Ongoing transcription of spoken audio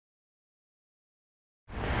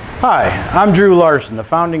Hi, I'm Drew Larson, the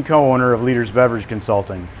founding co-owner of Leaders Beverage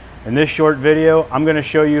Consulting. In this short video, I'm going to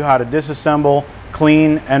show you how to disassemble,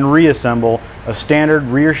 clean, and reassemble a standard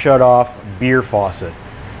rear shutoff beer faucet.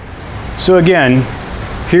 So again,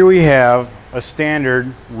 here we have a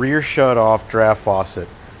standard rear shutoff draft faucet.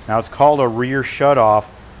 Now it's called a rear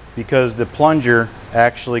shutoff because the plunger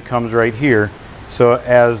actually comes right here. So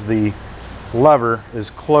as the lever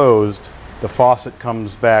is closed, the faucet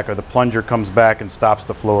comes back, or the plunger comes back and stops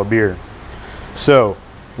the flow of beer. So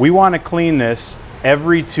we want to clean this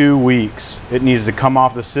every 2 weeks. It needs to come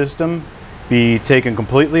off the system, be taken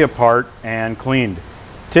completely apart and cleaned.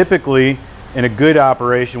 Typically, in a good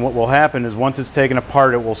operation, what will happen is once it's taken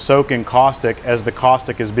apart, it will soak in caustic as the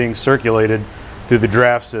caustic is being circulated through the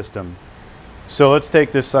draft system. So let's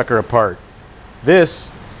take this sucker apart. This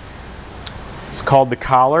is called the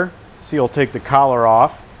collar. So you'll take the collar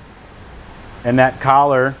off. And that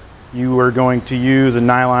collar, you are going to use a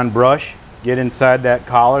nylon brush. Get inside that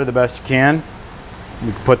collar the best you can.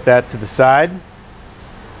 You can put that to the side.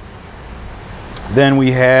 Then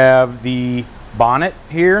we have the bonnet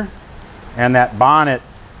here. And that bonnet,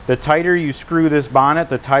 the tighter you screw this bonnet,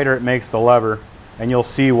 the tighter it makes the lever. And you'll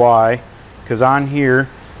see why. Because on here,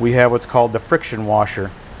 we have what's called the friction washer,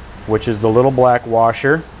 which is the little black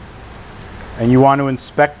washer. And you want to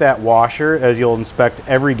inspect that washer as you'll inspect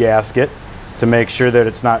every gasket, to make sure that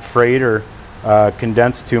it's not frayed or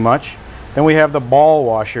condensed too much. Then we have the ball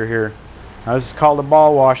washer here. Now this is called a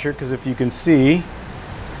ball washer because if you can see,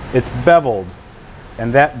 it's beveled.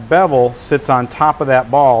 And that bevel sits on top of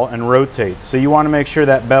that ball and rotates. So you want to make sure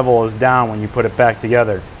that bevel is down when you put it back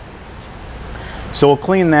together. So we'll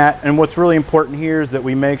clean that, and what's really important here is that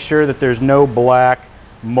we make sure that there's no black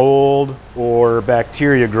mold or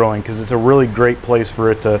bacteria growing, because it's a really great place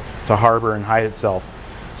for it to harbor and hide itself.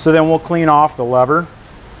 So then we'll clean off the lever.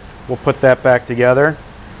 We'll put that back together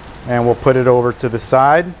and we'll put it over to the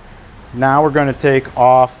side. Now we're going to take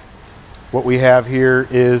off what we have here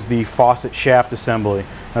is the faucet shaft assembly.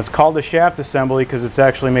 Now it's called the shaft assembly because it's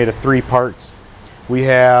actually made of 3 parts. We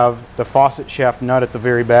have the faucet shaft nut at the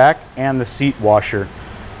very back and the seat washer.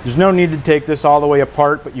 There's no need to take this all the way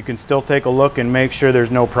apart, but you can still take a look and make sure there's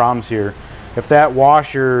no problems here. If that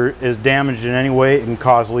washer is damaged in any way, it can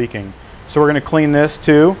cause leaking. So we're going to clean this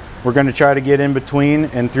too. We're going to try to get in between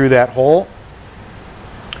and through that hole.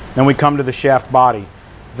 Then we come to the shaft body.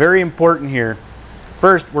 Very important here.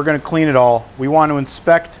 First, we're going to clean it all. We want to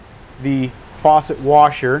inspect the faucet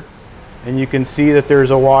washer, and you can see that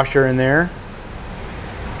there's a washer in there.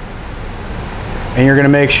 And you're going to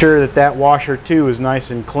make sure that that washer too is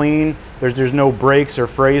nice and clean. There's no breaks or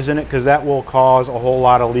frays in it, because that will cause a whole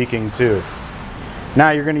lot of leaking too.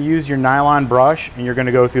 Now you're going to use your nylon brush and you're going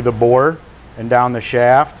to go through the bore and down the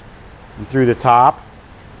shaft and through the top.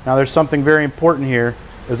 Now there's something very important here.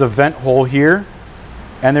 There's a vent hole here,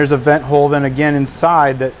 and there's a vent hole then again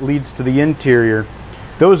inside that leads to the interior.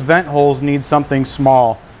 Those vent holes need something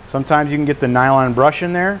small. Sometimes you can get the nylon brush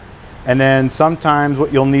in there, and then sometimes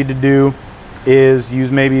what you'll need to do is use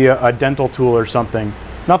maybe a dental tool or something.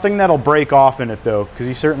 Nothing that'll break off in it though, because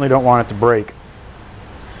you certainly don't want it to break.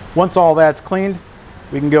 Once all that's cleaned,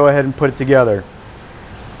 we can go ahead and put it together.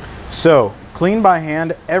 So, clean by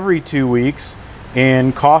hand every 2 weeks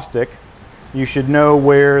in caustic. You should know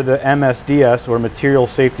where the MSDS, or Material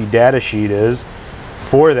Safety Data Sheet, is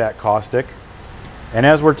for that caustic. And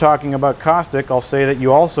as we're talking about caustic, I'll say that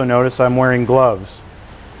you also notice I'm wearing gloves.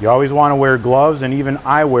 You always want to wear gloves and even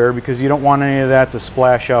eyewear, because you don't want any of that to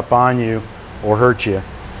splash up on you or hurt you.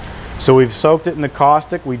 So we've soaked it in the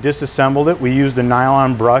caustic, we disassembled it, we used a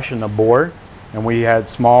nylon brush in the bore, and we had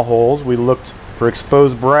small holes. We looked for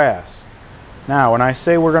exposed brass. Now when I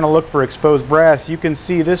say we're going to look for exposed brass, you can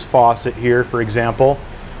see this faucet here, for example.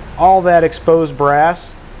 All that exposed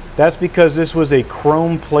brass, that's because this was a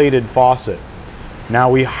chrome plated faucet. Now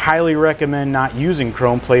we highly recommend not using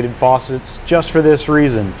chrome plated faucets just for this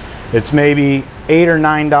reason. It's maybe $8 or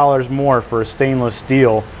 $9 more for a stainless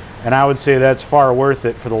steel, and I would say that's far worth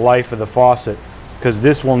it for the life of the faucet, because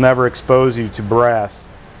this will never expose you to brass.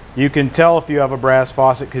 You can tell if you have a brass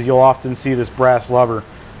faucet because you'll often see this brass lever.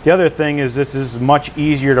 The other thing is this is much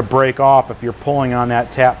easier to break off if you're pulling on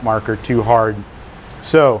that tap marker too hard.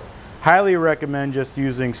 So, highly recommend just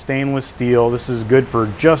using stainless steel. This is good for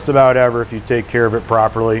just about ever if you take care of it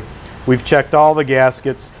properly. We've checked all the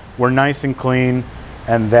gaskets, we're nice and clean,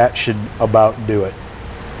 and that should about do it.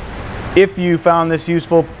 If you found this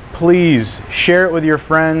useful, please share it with your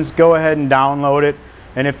friends. Go ahead and download it,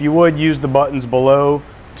 and if you would, use the buttons below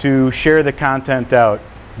to share the content out,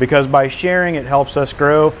 because by sharing it helps us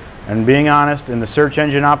grow, and being honest, in the search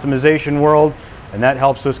engine optimization world, and that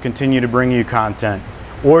helps us continue to bring you content.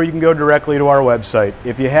 or you can go directly to our website.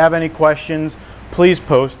 If you have any questions, please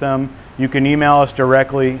post them. You can email us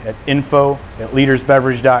directly at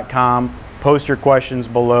info@leadersbeverage.com. Post your questions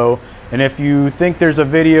below. And if you think there's a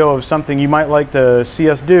video of something you might like to see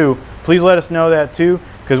us do, please let us know that too,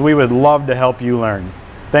 because we would love to help you learn.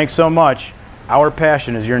 Thanks so much. Our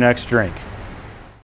passion is your next drink.